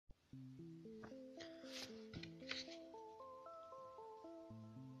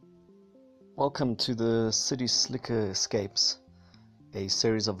Welcome to the City Slicker Escapes, a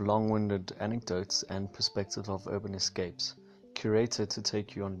series of long-winded anecdotes and perspectives of urban escapes, curated to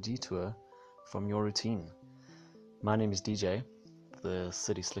take you on a detour from your routine. My name is DJ, the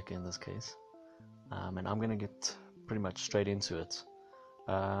City Slicker in this case, and I'm going to get pretty much straight into it.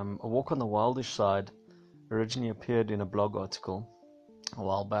 A walk on the wildish side originally appeared in a blog article a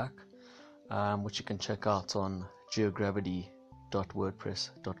while back, which you can check out on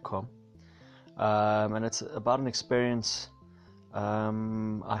geogravity.wordpress.com. And it's about an experience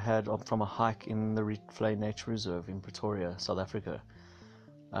I had from a hike in the Rietvlei Nature Reserve in Pretoria, South Africa.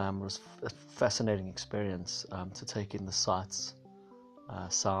 It was a fascinating experience to take in the sights,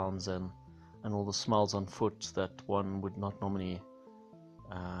 sounds, and all the smells on foot that one would not normally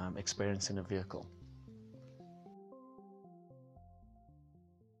experience in a vehicle.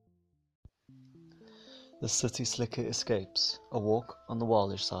 The City Slicker Escapes, a walk on the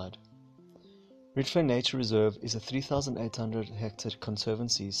wildish side. Rietvlei Nature Reserve is a 3,800 hectare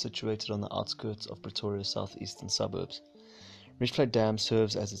conservancy situated on the outskirts of Pretoria's southeastern suburbs. Rietvlei Dam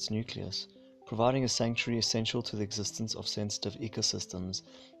serves as its nucleus, providing a sanctuary essential to the existence of sensitive ecosystems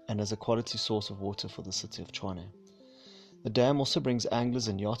and as a quality source of water for the city of Tshwane. The dam also brings anglers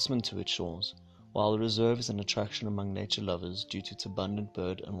and yachtsmen to its shores, while the reserve is an attraction among nature lovers due to its abundant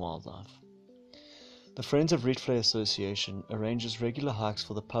bird and wildlife. The Friends of Rietvlei Association arranges regular hikes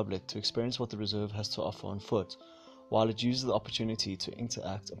for the public to experience what the reserve has to offer on foot, while it uses the opportunity to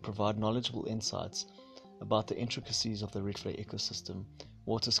interact and provide knowledgeable insights about the intricacies of the Rietvlei ecosystem,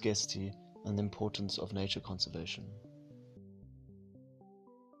 water scarcity, and the importance of nature conservation.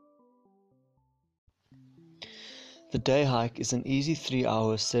 The day hike is an easy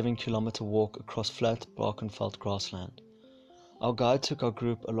 3-hour, 7-kilometer walk across flat Barkenveld grassland. Our guide took our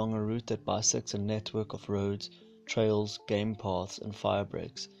group along a route that bisects a network of roads, trails, game paths, and fire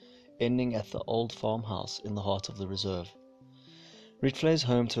breaks, ending at the old farmhouse in the heart of the reserve. Rietvlei is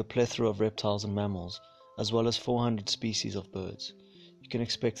home to a plethora of reptiles and mammals, as well as 400 species of birds. You can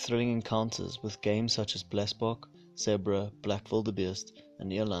expect thrilling encounters with game such as blesbok, zebra, black wildebeest,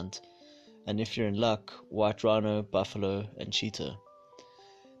 and eland, and if you're in luck, white rhino, buffalo, and cheetah.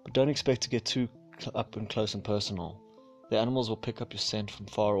 But don't expect to get too up and close and personal. The animals will pick up your scent from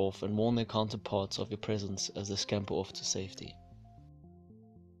far off and warn their counterparts of your presence as they scamper off to safety.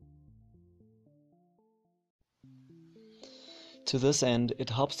 To this end, it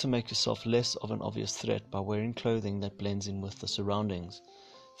helps to make yourself less of an obvious threat by wearing clothing that blends in with the surroundings.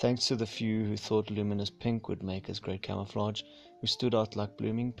 Thanks to the few who thought luminous pink would make as great camouflage, we stood out like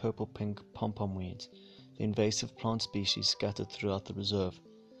blooming purple-pink pom-pom weeds, the invasive plant species scattered throughout the reserve.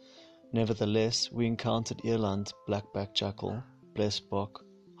 Nevertheless, we encountered eland, black-backed jackal, blesbok,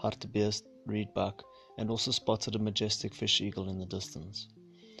 hartebeest, reedbuck, and also spotted a majestic fish eagle in the distance.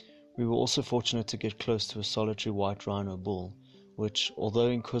 We were also fortunate to get close to a solitary white rhino bull, which, although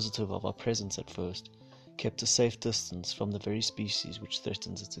inquisitive of our presence at first, kept a safe distance from the very species which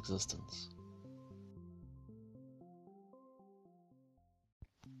threatens its existence.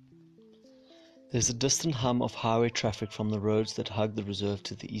 There's a distant hum of highway traffic from the roads that hug the reserve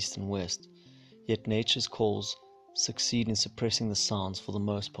to the east and west, yet nature's calls succeed in suppressing the sounds for the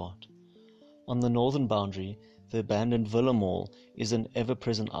most part. On the northern boundary, the abandoned Villa Mall is an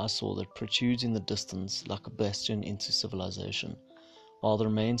ever-present eyesore that protrudes in the distance like a bastion into civilization, while the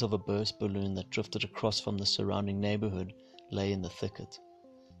remains of a burst balloon that drifted across from the surrounding neighborhood lay in the thicket,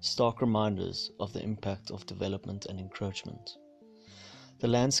 stark reminders of the impact of development and encroachment. The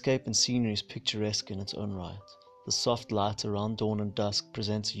landscape and scenery is picturesque in its own right. The soft light around dawn and dusk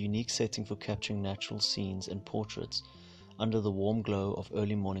presents a unique setting for capturing natural scenes and portraits under the warm glow of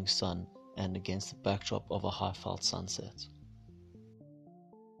early morning sun and against the backdrop of a high-felt sunset.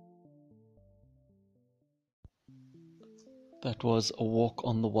 That was a walk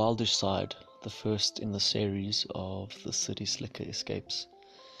on the wildish side, the first in the series of the City Slicker Escapes.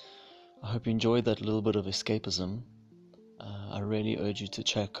 I hope you enjoyed that little bit of escapism. I really urge you to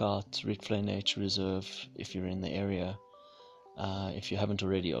check out Rietvlei Nature Reserve if you're in the area, if you haven't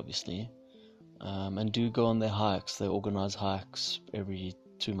already obviously, and do go on their hikes. They organize hikes every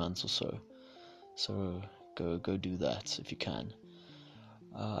 2 months or so go do that if you can.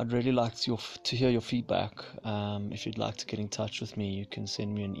 I'd really like to hear your feedback. If you'd like to get in touch with me, you can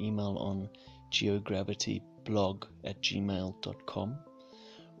send me an email on geogravityblog@gmail.com,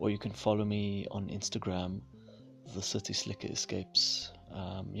 or you can follow me on Instagram, the City Slicker Escapes.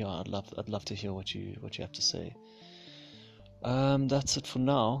 I'd love to hear what you have to say. That's it for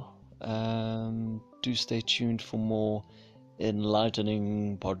now. Do stay tuned for more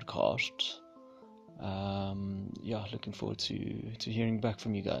enlightening podcasts. Looking forward to hearing back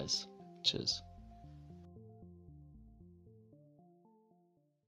from you guys. Cheers.